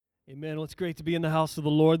Amen. Well, it's great to be in the house of the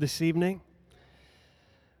Lord this evening.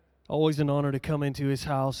 Always an honor to come into His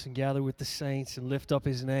house and gather with the saints and lift up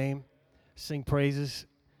His name, sing praises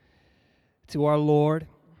to our Lord.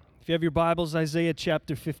 If you have your Bibles, Isaiah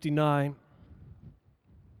chapter 59.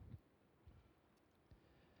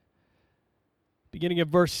 Beginning at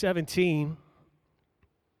verse 17.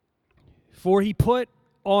 For He put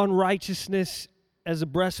on righteousness as a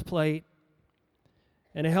breastplate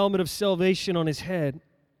and a helmet of salvation on His head.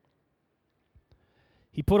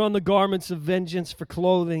 He put on the garments of vengeance for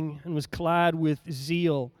clothing and was clad with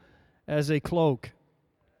zeal as a cloak.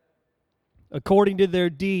 According to their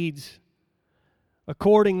deeds,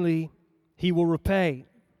 accordingly He will repay.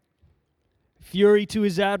 Fury to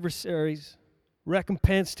His adversaries,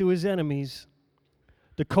 recompense to His enemies.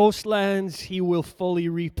 The coastlands He will fully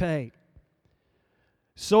repay.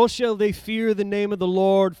 So shall they fear the name of the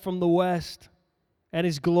Lord from the west, and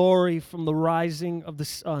His glory from the rising of the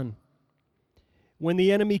sun. When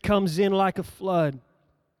the enemy comes in like a flood,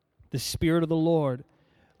 the Spirit of the Lord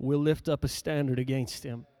will lift up a standard against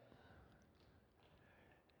him.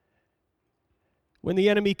 When the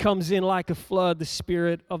enemy comes in like a flood, the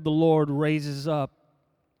Spirit of the Lord raises up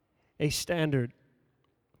a standard.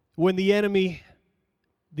 When the enemy,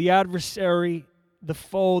 the adversary, the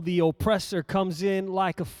foe, the oppressor comes in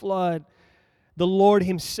like a flood, the Lord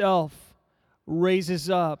Himself raises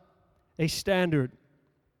up a standard.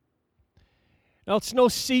 Now, it's no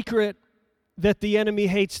secret that the enemy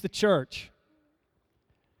hates the church.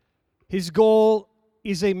 His goal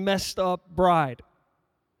is a messed up bride.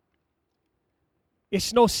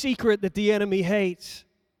 It's no secret that the enemy hates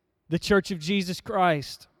the church of Jesus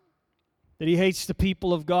Christ, that he hates the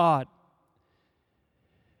people of God.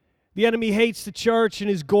 The enemy hates the church, and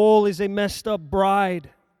his goal is a messed up bride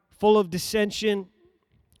full of dissension,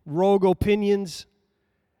 rogue opinions,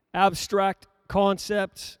 abstract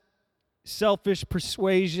concepts, selfish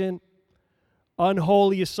persuasion,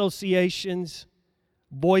 unholy associations,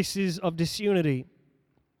 voices of disunity.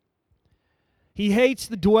 He hates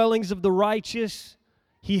the dwellings of the righteous.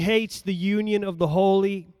 He hates the union of the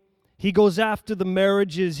holy. He goes after the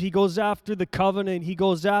marriages. He goes after the covenant. He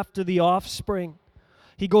goes after the offspring.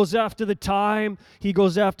 He goes after the time. He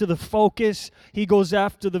goes after the focus. He goes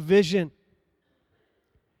after the vision.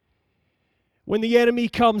 When the enemy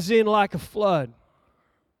comes in like a flood,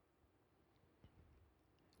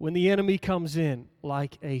 when the enemy comes in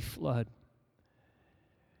like a flood,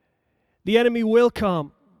 the enemy will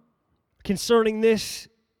come. Concerning this,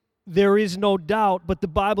 there is no doubt, but the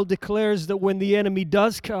Bible declares that when the enemy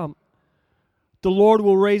does come, the Lord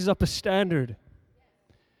will raise up a standard.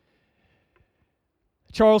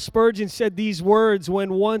 Charles Spurgeon said these words,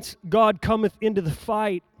 when once God cometh into the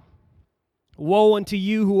fight, woe unto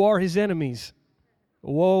you who are His enemies.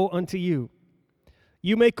 Woe unto you.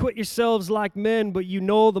 You may quit yourselves like men, but you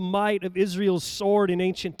know the might of Israel's sword in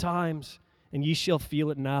ancient times, and ye shall feel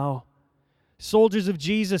it now. Soldiers of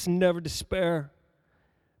Jesus, never despair.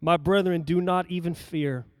 My brethren, do not even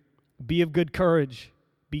fear. Be of good courage.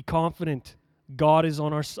 Be confident. God is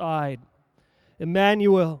on our side.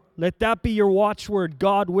 Emmanuel, let that be your watchword.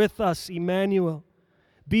 God with us, Emmanuel.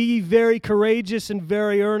 Be ye very courageous and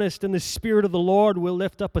very earnest, and the Spirit of the Lord will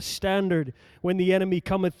lift up a standard when the enemy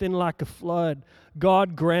cometh in like a flood.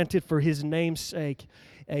 God grant it for His name's sake.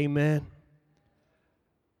 Amen.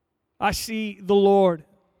 I see the Lord,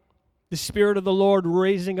 the Spirit of the Lord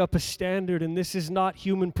raising up a standard, and this is not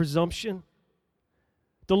human presumption.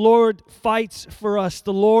 The Lord fights for us.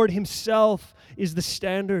 The Lord Himself is the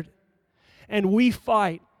standard, and we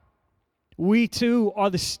fight. We too are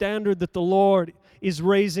the standard that the Lord is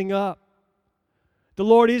raising up. The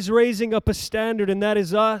Lord is raising up a standard, and that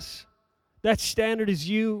is us. That standard is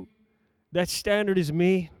you. That standard is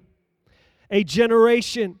me. A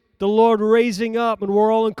generation, the Lord raising up, and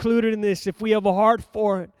we're all included in this if we have a heart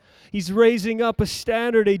for it. He's raising up a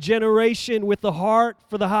standard, a generation with a heart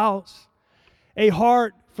for the house, a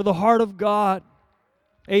heart for the heart of God,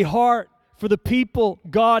 a heart for the people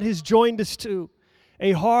God has joined us to,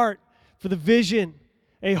 a heart for the vision,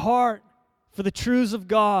 a heart for the truths of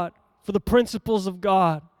God, for the principles of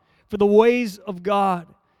God, for the ways of God,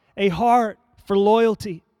 a heart for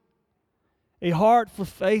loyalty, a heart for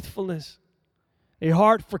faithfulness, a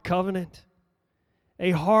heart for covenant,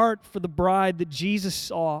 a heart for the bride that Jesus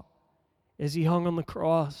saw as He hung on the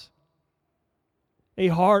cross, a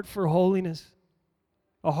heart for holiness,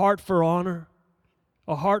 a heart for honor,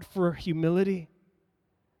 a heart for humility,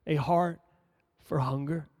 a heart for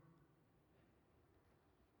hunger.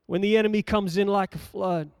 When the enemy comes in like a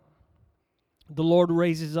flood, the Lord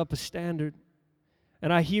raises up a standard.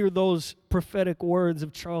 And I hear those prophetic words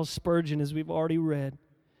of Charles Spurgeon as we've already read.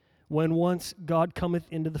 when once God cometh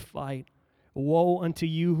into the fight, woe unto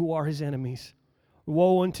you who are his enemies.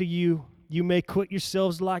 Woe unto you, you may quit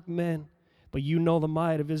yourselves like men, but you know the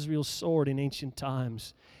might of Israel's sword in ancient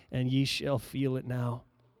times, and ye shall feel it now.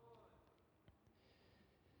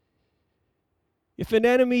 If an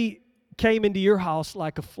enemy came into your house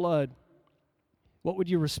like a flood, what would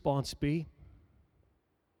your response be?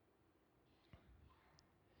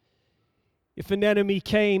 If an enemy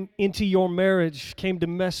came into your marriage, came to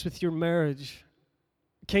mess with your marriage,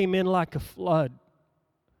 came in like a flood,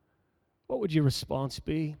 what would your response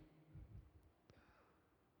be?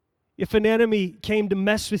 If an enemy came to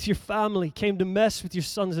mess with your family, came to mess with your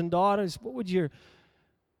sons and daughters, what would your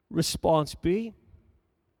response be?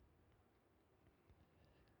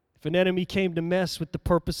 If an enemy came to mess with the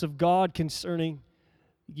purpose of God concerning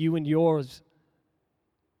you and yours,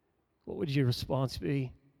 what would your response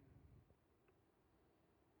be?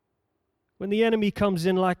 When the enemy comes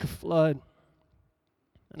in like a flood,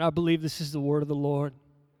 and I believe this is the word of the Lord,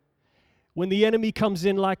 when the enemy comes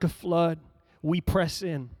in like a flood, we press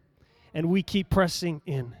in, and we keep pressing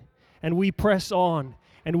in, and we press on,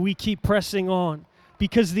 and we keep pressing on,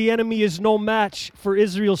 because the enemy is no match for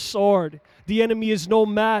Israel's sword. The enemy is no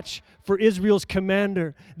match for Israel's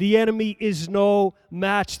commander. The enemy is no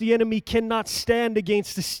match. The enemy cannot stand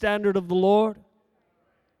against the standard of the Lord.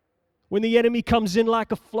 When the enemy comes in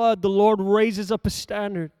like a flood, the Lord raises up a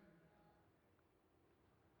standard.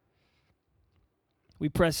 We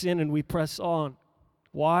press in and we press on.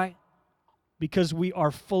 Why? Because we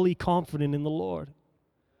are fully confident in the Lord.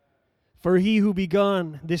 For he who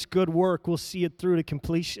begun this good work will see it through to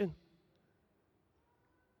completion.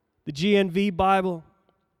 The GNV Bible,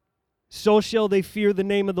 so shall they fear the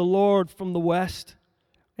name of the Lord from the west,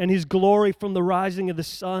 and his glory from the rising of the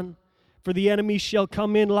sun. For the enemy shall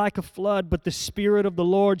come in like a flood, but the Spirit of the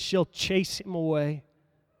Lord shall chase him away.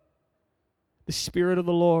 The Spirit of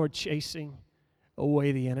the Lord chasing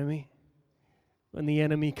away the enemy. When the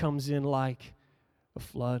enemy comes in like a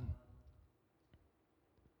flood.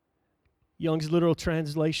 Young's literal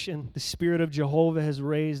translation, the Spirit of Jehovah has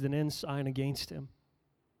raised an ensign against him.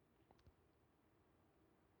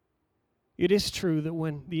 It is true that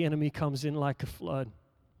when the enemy comes in like a flood,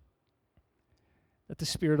 that the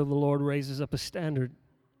Spirit of the Lord raises up a standard.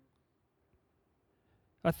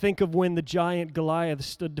 I think of when the giant Goliath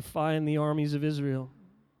stood defying the armies of Israel.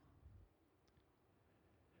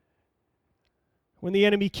 When the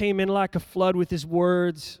enemy came in like a flood with his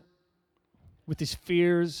words, with his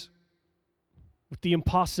fears, with the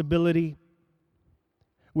impossibility,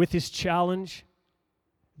 with his challenge,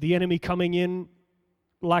 the enemy coming in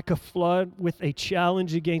like a flood with a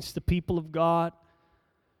challenge against the people of God.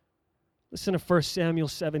 Listen to 1 Samuel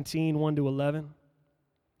 17, 1-11.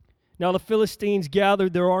 Now the Philistines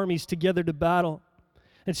gathered their armies together to battle,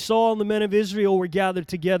 and Saul and the men of Israel were gathered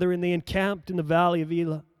together, and they encamped in the valley of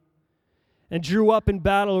Elah, and drew up in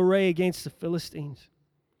battle array against the Philistines.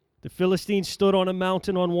 The Philistines stood on a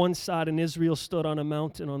mountain on one side, and Israel stood on a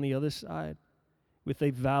mountain on the other side, with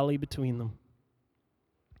a valley between them.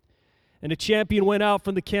 And a champion went out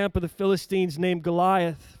from the camp of the Philistines named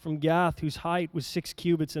Goliath from Gath, whose height was 6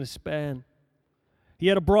 cubits and a span. He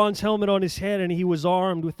had a bronze helmet on his head, and he was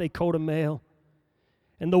armed with a coat of mail.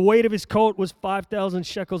 And the weight of his coat was 5,000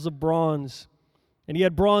 shekels of bronze. And he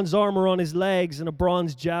had bronze armor on his legs and a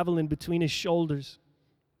bronze javelin between his shoulders.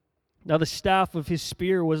 Now the staff of his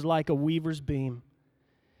spear was like a weaver's beam,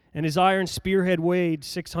 and his iron spearhead weighed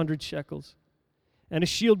 600 shekels. And a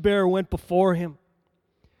shield bearer went before him.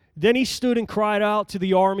 Then he stood and cried out to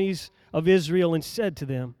the armies of Israel and said to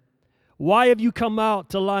them, "Why have you come out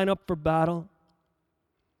to line up for battle?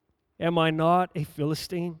 Am I not a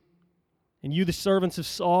Philistine? And you the servants of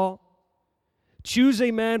Saul? Choose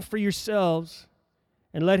a man for yourselves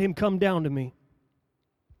and let him come down to me.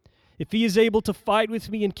 If he is able to fight with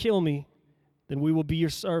me and kill me, then we will be your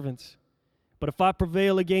servants. But if I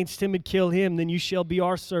prevail against him and kill him, then you shall be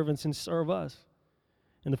our servants and serve us."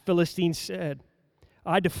 And the Philistines said,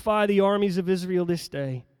 "I defy the armies of Israel this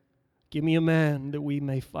day. Give me a man that we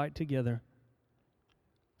may fight together."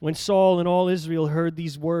 When Saul and all Israel heard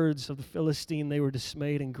these words of the Philistine, they were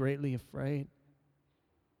dismayed and greatly afraid.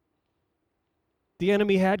 The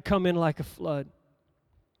enemy had come in like a flood.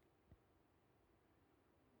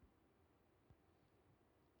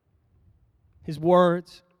 His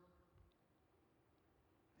words,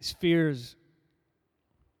 his fears,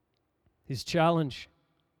 his challenge.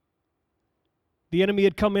 The enemy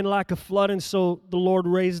had come in like a flood, and so the Lord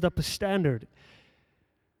raised up a standard.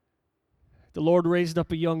 The Lord raised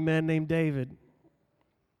up a young man named David.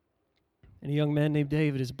 And a young man named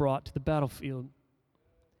David is brought to the battlefield.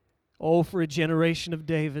 Oh, for a generation of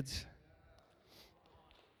Davids.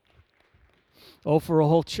 Oh, for a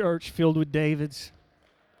whole church filled with Davids,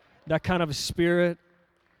 that kind of a spirit,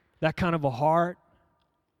 that kind of a heart,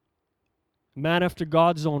 a man after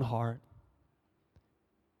God's own heart,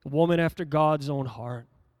 a woman after God's own heart,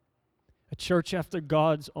 a church after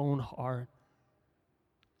God's own heart.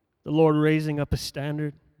 The Lord raising up a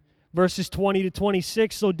standard. Verses 20 to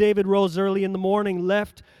 26, so David rose early in the morning,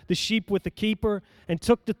 left the sheep with the keeper, and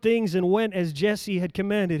took the things and went as Jesse had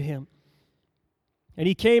commanded him. And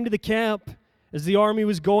he came to the camp as the army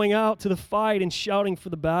was going out to the fight and shouting for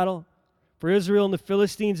the battle. For Israel and the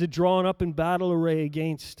Philistines had drawn up in battle array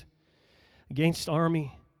against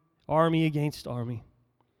army against army.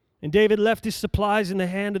 And David left his supplies in the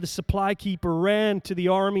hand of the supply keeper, ran to the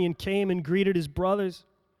army, and came and greeted his brothers.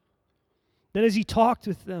 Then as he talked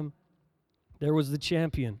with them, there was the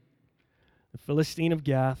champion, the Philistine of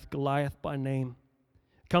Gath, Goliath by name,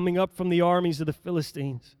 coming up from the armies of the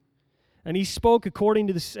Philistines. And he spoke according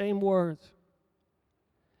to the same words.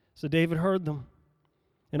 So David heard them.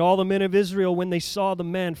 And all the men of Israel, when they saw the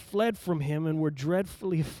man, fled from him and were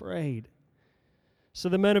dreadfully afraid. So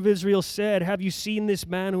the men of Israel said, "Have you seen this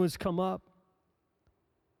man who has come up?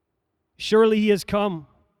 Surely he has come.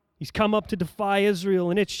 He's come up to defy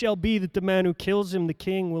Israel, and it shall be that the man who kills him, the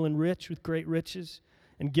king, will enrich with great riches,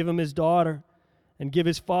 and give him his daughter, and give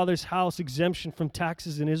his father's house exemption from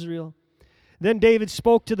taxes in Israel." Then David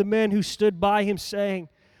spoke to the men who stood by him, saying,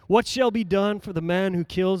 "What shall be done for the man who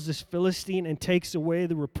kills this Philistine and takes away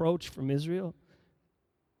the reproach from Israel?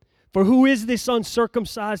 For who is this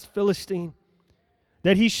uncircumcised Philistine,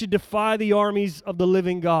 that he should defy the armies of the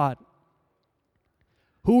living God?"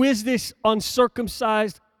 Who is this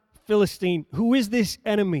uncircumcised Philistine? Who is this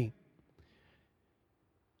enemy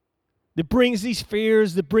that brings these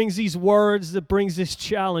fears, that brings these words, that brings this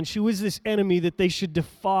challenge? Who is this enemy that they should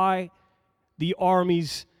defy the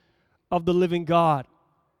armies of the living God?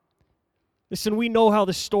 Listen, we know how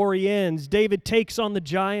the story ends. David takes on the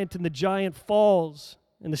giant, and the giant falls,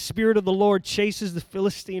 and the Spirit of the Lord chases the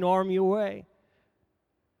Philistine army away.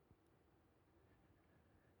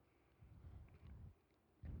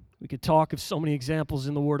 We could talk of so many examples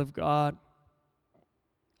in the Word of God.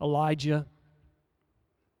 Elijah,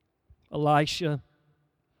 Elisha,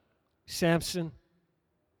 Samson,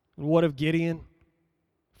 and what of Gideon?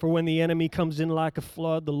 For when the enemy comes in like a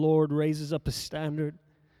flood, the Lord raises up a standard.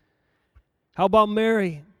 How about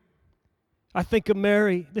Mary? I think of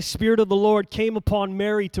Mary. The Spirit of the Lord came upon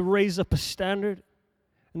Mary to raise up a standard.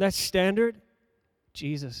 And that standard,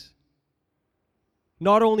 Jesus.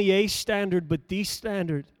 Not only a standard, but the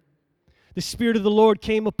standard. The Spirit of the Lord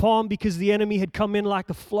came upon because the enemy had come in like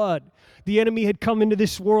a flood. The enemy had come into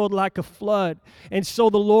this world like a flood. And so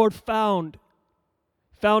the Lord found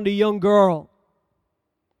a young girl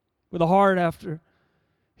with a heart after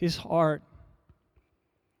his heart.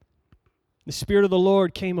 The Spirit of the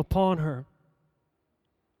Lord came upon her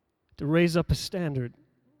to raise up a standard.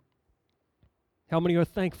 How many are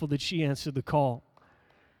thankful that she answered the call?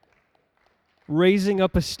 Raising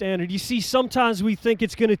up a standard. You see, sometimes we think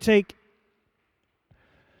it's going to take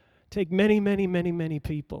many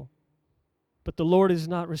people. But the Lord is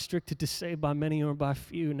not restricted to save by many or by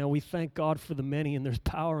few. Now, we thank God for the many, and there's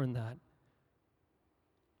power in that.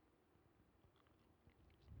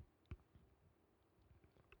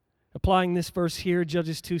 Applying this verse here,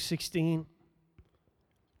 Judges 2:16.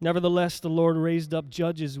 Nevertheless, the Lord raised up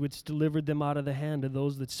judges which delivered them out of the hand of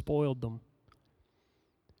those that spoiled them.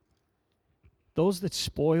 Those that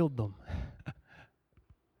spoiled them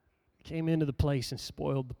came into the place and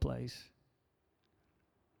spoiled the place.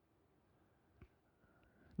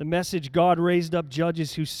 The message, God raised up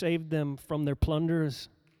judges who saved them from their plunderers.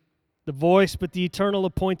 The voice, but the eternal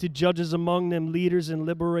appointed judges among them, leaders and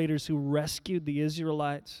liberators who rescued the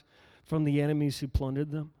Israelites from the enemies who plundered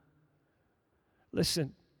them.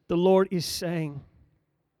 Listen, the Lord is saying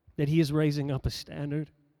that He is raising up a standard.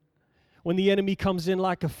 When the enemy comes in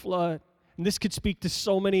like a flood, and this could speak to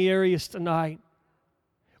so many areas tonight.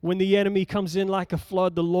 When the enemy comes in like a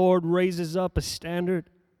flood, the Lord raises up a standard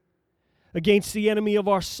against the enemy of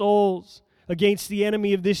our souls, against the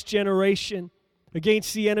enemy of this generation,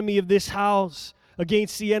 against the enemy of this house,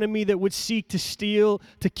 against the enemy that would seek to steal,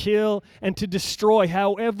 to kill, and to destroy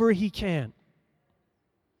however he can.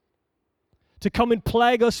 To come and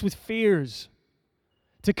plague us with fears,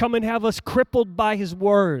 to come and have us crippled by his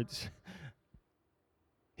words.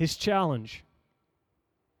 His challenge.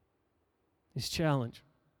 His challenge.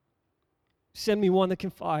 Send me one that can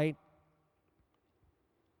fight.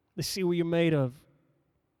 Let's see what you're made of.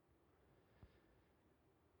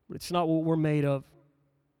 But it's not what we're made of.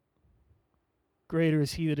 Greater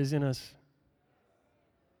is He that is in us.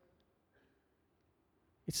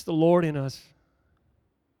 It's the Lord in us.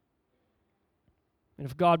 And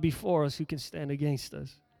if God be for us, who can stand against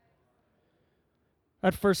us?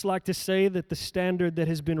 I'd first like to say that the standard that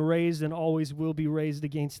has been raised and always will be raised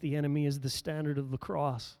against the enemy is the standard of the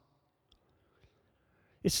cross.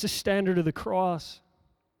 It's the standard of the cross.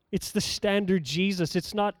 It's the standard Jesus.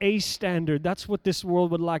 It's not a standard. That's what this world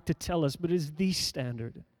would like to tell us, but it is the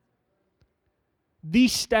standard. The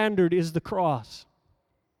standard is the cross.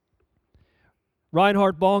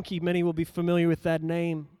 Reinhard Bonnke, many will be familiar with that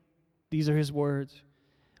name. These are his words.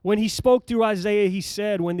 When he spoke through Isaiah, he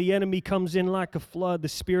said, when the enemy comes in like a flood, the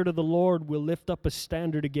Spirit of the Lord will lift up a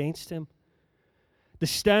standard against him. The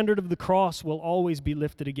standard of the cross will always be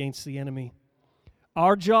lifted against the enemy.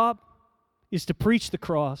 Our job is to preach the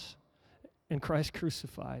cross and Christ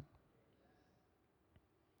crucified.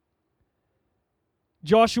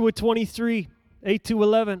 Joshua 23,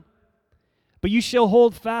 8-11. But you shall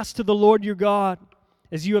hold fast to the Lord your God,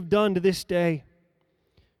 as you have done to this day.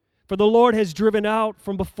 For the Lord has driven out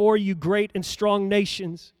from before you great and strong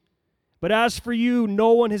nations. But as for you,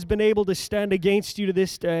 no one has been able to stand against you to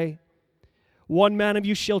this day. One man of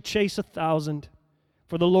you shall chase 1,000.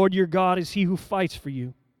 For the Lord your God is he who fights for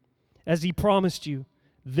you, as he promised you.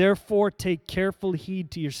 Therefore take careful heed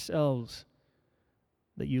to yourselves,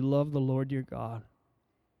 that you love the Lord your God.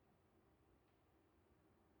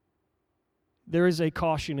 There is a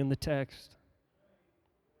caution in the text.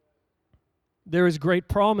 There is great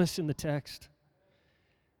promise in the text,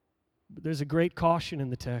 but there's a great caution in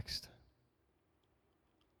the text.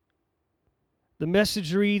 The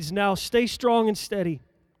message reads, now stay strong and steady.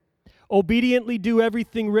 Obediently do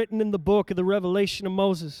everything written in the book of the Revelation of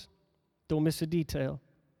Moses. Don't miss a detail.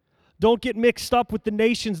 Don't get mixed up with the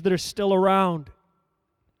nations that are still around.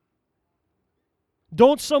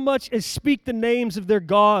 Don't so much as speak the names of their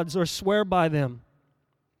gods or swear by them.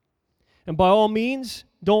 And by all means,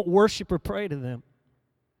 don't worship or pray to them.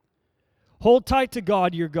 Hold tight to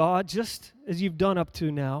God, your God, just as you've done up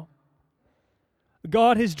to now.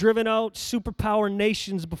 God has driven out superpower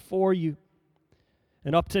nations before you.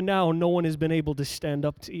 And up to now, no one has been able to stand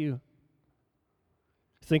up to you.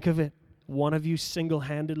 Think of it. One of you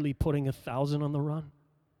single-handedly putting 1,000 on the run.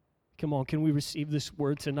 Come on, can we receive this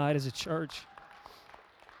word tonight as a church?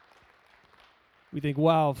 We think,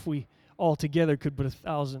 wow, if we all together could put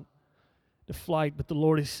 1,000 to flight, but the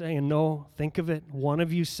Lord is saying, no, think of it. One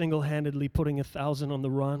of you single-handedly putting 1,000 on the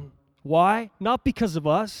run. Why? Not because of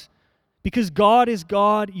us. Because God is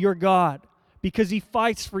God, your God. Because he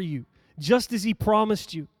fights for you, just as he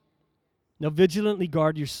promised you. Now vigilantly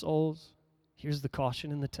guard your souls. Here's the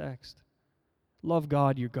caution in the text. Love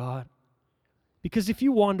God, your God. Because if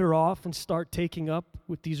you wander off and start taking up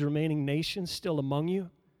with these remaining nations still among you,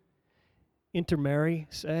 intermarry,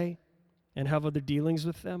 say, and have other dealings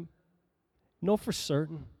with them, know for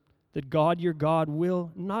certain that God, your God,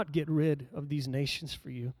 will not get rid of these nations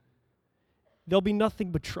for you. There'll be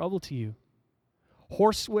nothing but trouble to you.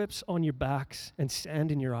 Horsewhips on your backs and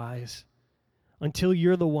sand in your eyes until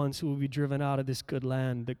you're the ones who will be driven out of this good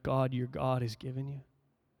land that God, your God, has given you.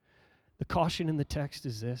 The caution in the text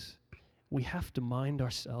is this. We have to mind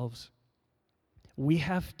ourselves. We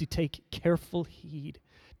have to take careful heed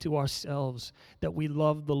to ourselves that we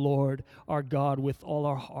love the Lord our God with all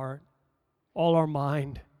our heart, all our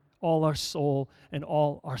mind, all our soul, and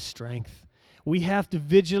all our strength. We have to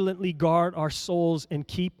vigilantly guard our souls and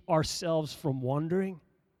keep ourselves from wandering.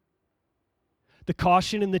 The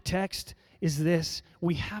caution in the text is this: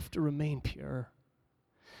 we have to remain pure.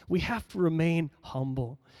 We have to remain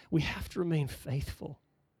humble. We have to remain faithful.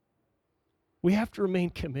 We have to remain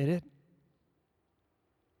committed.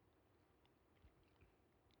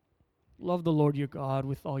 Love the Lord your God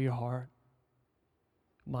with all your heart,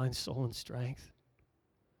 mind, soul, and strength.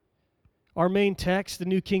 Our main text, the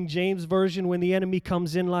New King James Version, when the enemy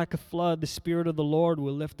comes in like a flood, the Spirit of the Lord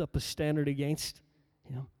will lift up a standard against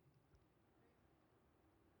him.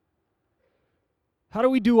 How do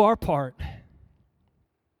we do our part?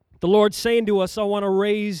 The Lord's saying to us, I want to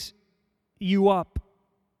raise you up.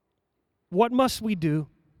 What must we do?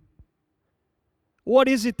 What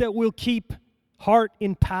is it that will keep heart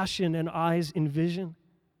in passion and eyes in vision?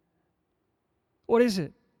 What is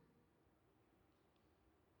it?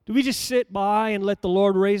 Do we just sit by and let the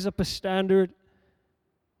Lord raise up a standard?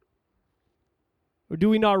 Or do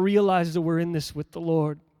we not realize that we're in this with the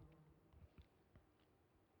Lord?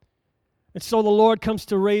 And so the Lord comes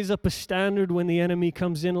to raise up a standard when the enemy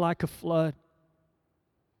comes in like a flood.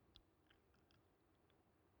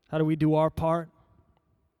 How do we do our part?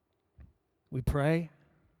 We pray.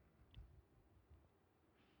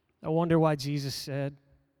 I wonder why Jesus said,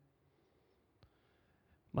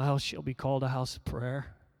 my house shall be called a house of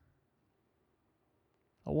prayer.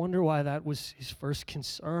 I wonder why that was his first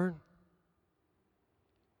concern.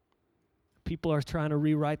 People are trying to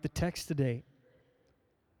rewrite the text today.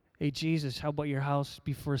 Hey, Jesus, how about your house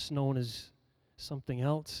be first known as something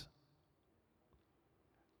else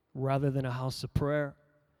rather than a house of prayer?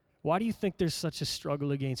 Why do you think there's such a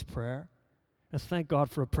struggle against prayer? And thank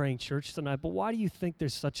God for a praying church tonight, but why do you think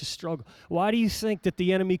there's such a struggle? Why do you think that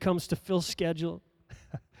the enemy comes to fill schedule,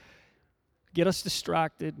 get us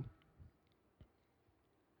distracted,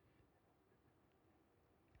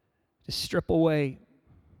 to strip away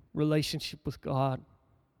relationship with God?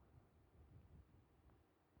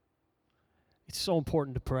 It's so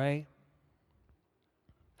important to pray.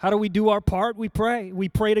 How do we do our part? We pray. We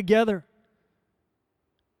pray together.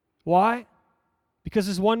 Why? Because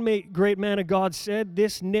as one great man of God said,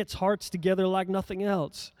 this knits hearts together like nothing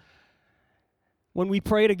else. When we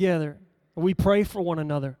pray together, we pray for one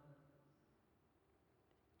another.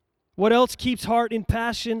 What else keeps heart in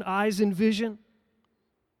passion, eyes in vision?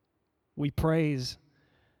 We praise.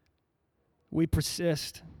 We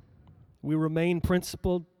persist. We remain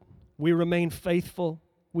principled. We remain faithful.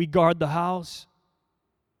 We guard the house.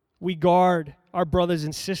 We guard our brothers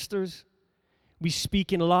and sisters. We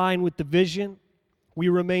speak in line with the vision. We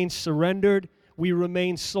remain surrendered. We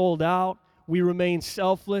remain sold out. We remain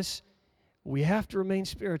selfless. We have to remain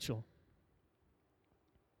spiritual.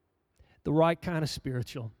 The right kind of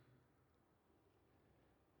spiritual.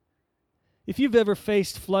 If you've ever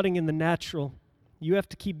faced flooding in the natural, you have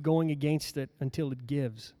to keep going against it until it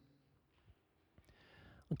gives,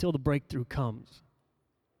 until the breakthrough comes.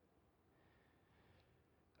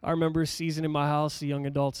 I remember a season in my house, the young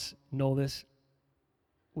adults know this,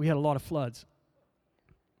 we had a lot of floods.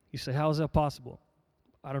 You say, how is that possible?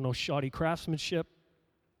 I don't know, shoddy craftsmanship.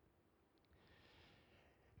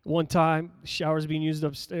 One time, the shower's being used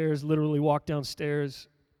upstairs, literally walked downstairs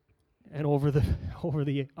and over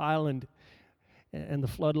the island and the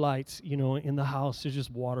floodlights, in the house, there's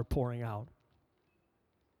just water pouring out.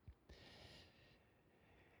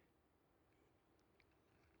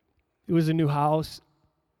 It was a new house.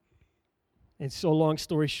 And so long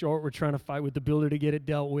story short, we're trying to fight with the builder to get it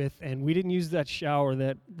dealt with. And we didn't use that shower,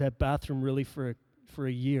 that bathroom really for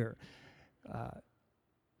a year.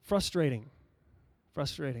 Frustrating.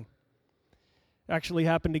 Actually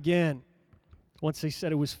happened again once they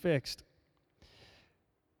said it was fixed.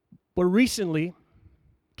 But recently,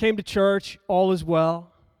 came to church, all is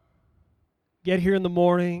well. Get here in the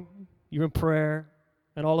morning, you're in prayer,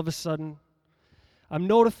 and all of a sudden, I'm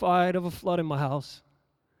notified of a flood in my house.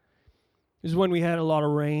 This is when we had a lot of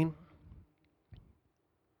rain.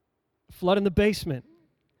 Flood in the basement.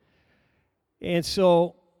 And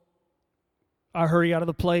so I hurry out of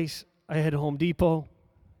the place. I head to Home Depot,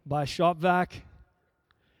 buy a shop vac,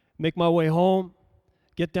 make my way home,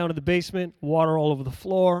 get down to the basement, water all over the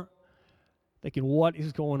floor. Thinking, what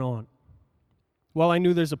is going on? Well, I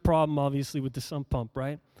knew there's a problem, obviously, with the sump pump,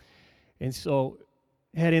 right? And so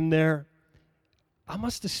head in there. I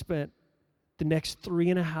must have spent the next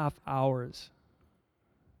 3.5 hours,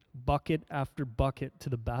 bucket after bucket to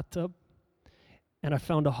the bathtub. And I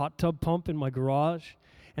found a hot tub pump in my garage,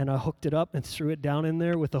 and I hooked it up and threw it down in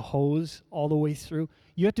there with a hose all the way through.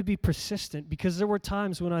 You have to be persistent, because there were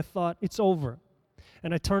times when I thought, it's over.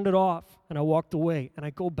 And I turned it off, and I walked away, and I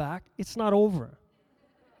go back, it's not over.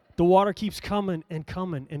 The water keeps coming and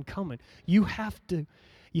coming and coming. You have to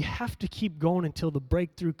keep going until the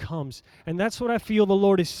breakthrough comes. And that's what I feel the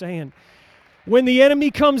Lord is saying. When the enemy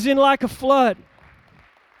comes in like a flood,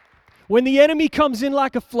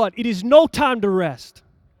 it is no time to rest.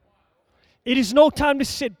 It is no time to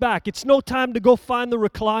sit back. It's no time to go find the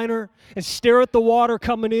recliner and stare at the water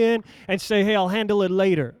coming in and say, hey, I'll handle it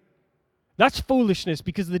later. That's foolishness,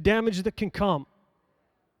 because of the damage that can come.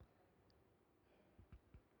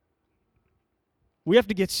 We have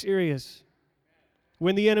to get serious.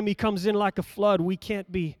 When the enemy comes in like a flood, we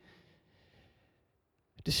can't be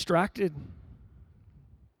distracted.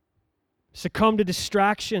 Succumb to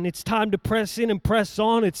distraction. It's time to press in and press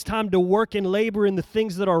on. It's time to work and labor in the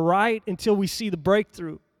things that are right until we see the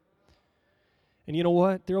breakthrough. And you know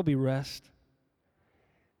what? There will be rest.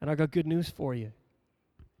 And I got good news for you.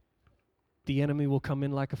 The enemy will come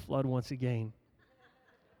in like a flood once again.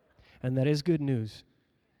 And that is good news.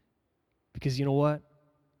 Because you know what?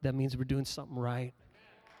 That means we're doing something right.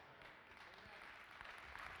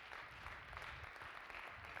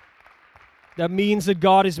 That means that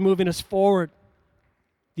God is moving us forward.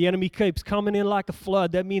 The enemy keeps coming in like a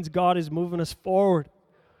flood. That means God is moving us forward.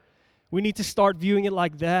 We need to start viewing it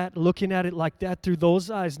like that, looking at it like that through those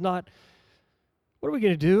eyes, not, what are we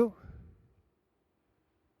going to do?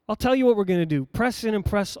 I'll tell you what we're going to do. Press in and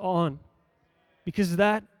press on. Because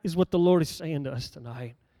that is what the Lord is saying to us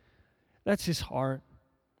tonight. That's His heart.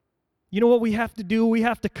 You know what we have to do? We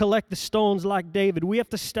have to collect the stones like David. We have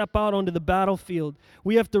to step out onto the battlefield.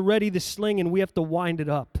 We have to ready the sling and we have to wind it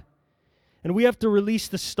up. And we have to release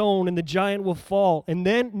the stone and the giant will fall. And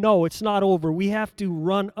then, no, it's not over. We have to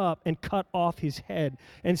run up and cut off his head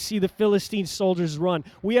and see the Philistine soldiers run.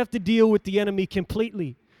 We have to deal with the enemy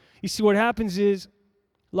completely. You see, what happens is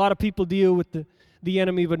a lot of people deal with the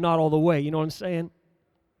enemy, but not all the way. You know what I'm saying?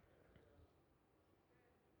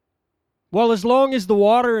 Well, as long as the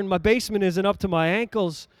water in my basement isn't up to my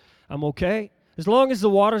ankles, I'm okay. As long as the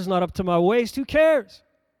water's not up to my waist, who cares?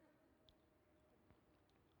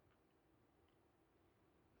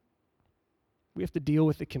 We have to deal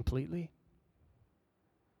with it completely.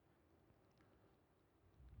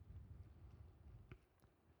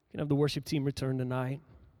 You can have the worship team return tonight.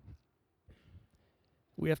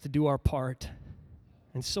 We have to do our part.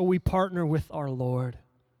 And so we partner with our Lord.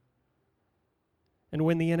 And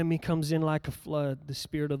when the enemy comes in like a flood, the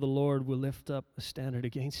Spirit of the Lord will lift up a standard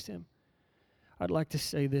against him. I'd like to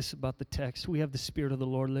say this about the text. We have the Spirit of the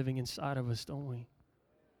Lord living inside of us, don't we?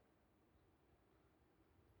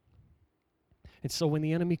 And so when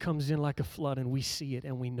the enemy comes in like a flood and we see it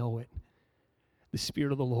and we know it, the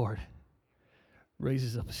Spirit of the Lord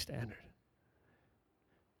raises up a standard.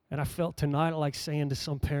 And I felt tonight like saying to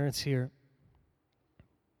some parents here,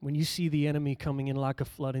 when you see the enemy coming in like a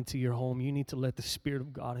flood into your home, you need to let the Spirit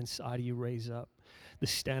of God inside of you raise up the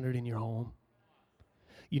standard in your home.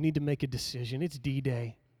 You need to make a decision. It's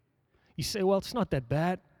D-Day. You say, well, it's not that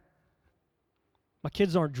bad. My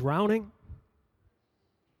kids aren't drowning.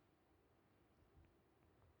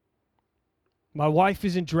 My wife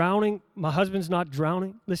isn't drowning. My husband's not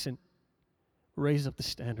drowning. Listen, raise up the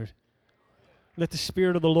standard. Let the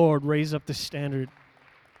Spirit of the Lord raise up the standard.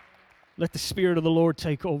 Let the Spirit of the Lord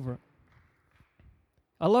take over.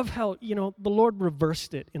 I love how, the Lord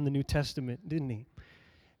reversed it in the New Testament, didn't He?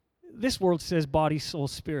 This world says body, soul,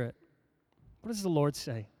 spirit. What does the Lord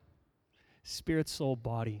say? Spirit, soul,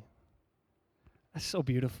 body. That's so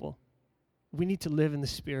beautiful. We need to live in the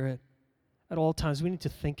Spirit at all times. We need to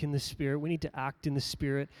think in the Spirit. We need to act in the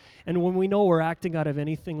Spirit. And when we know we're acting out of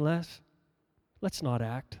anything less, let's not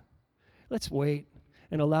act. Let's wait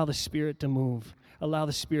and allow the Spirit to move. Allow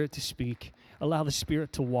the Spirit to speak. Allow the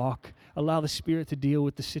Spirit to walk. Allow the Spirit to deal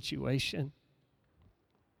with the situation.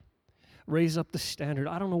 Raise up the standard.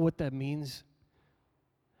 I don't know what that means.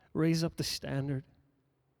 Raise up the standard.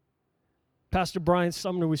 Pastor Brian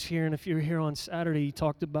Sumner was here, and if you were here on Saturday, he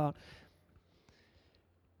talked about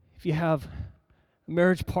if you have a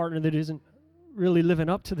marriage partner that isn't really living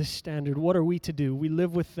up to the standard, what are we to do? We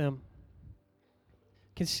live with them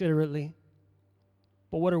considerately,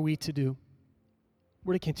 but what are we to do?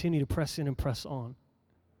 We're to continue to press in and press on.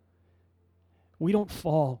 We don't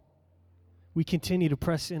fall. We continue to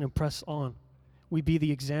press in and press on. We be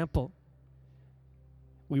the example.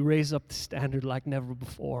 We raise up the standard like never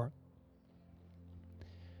before.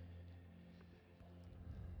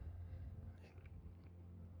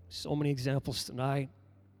 So many examples tonight.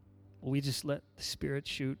 We just let the Spirit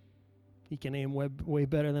shoot. He can aim way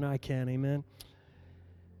better than I can, amen?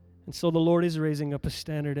 And so the Lord is raising up a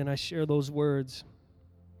standard, and I share those words,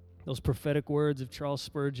 those prophetic words of Charles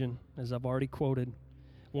Spurgeon, as I've already quoted.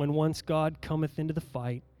 When once God cometh into the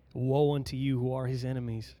fight, woe unto you who are his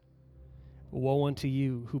enemies. Woe unto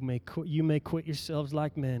you who you may quit yourselves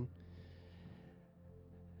like men.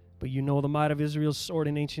 But you know the might of Israel's sword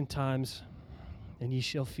in ancient times, and ye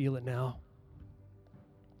shall feel it now.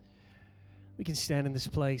 We can stand in this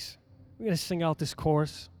place. We're going to sing out this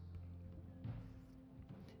chorus.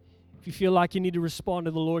 If you feel like you need to respond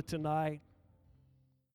to the Lord tonight,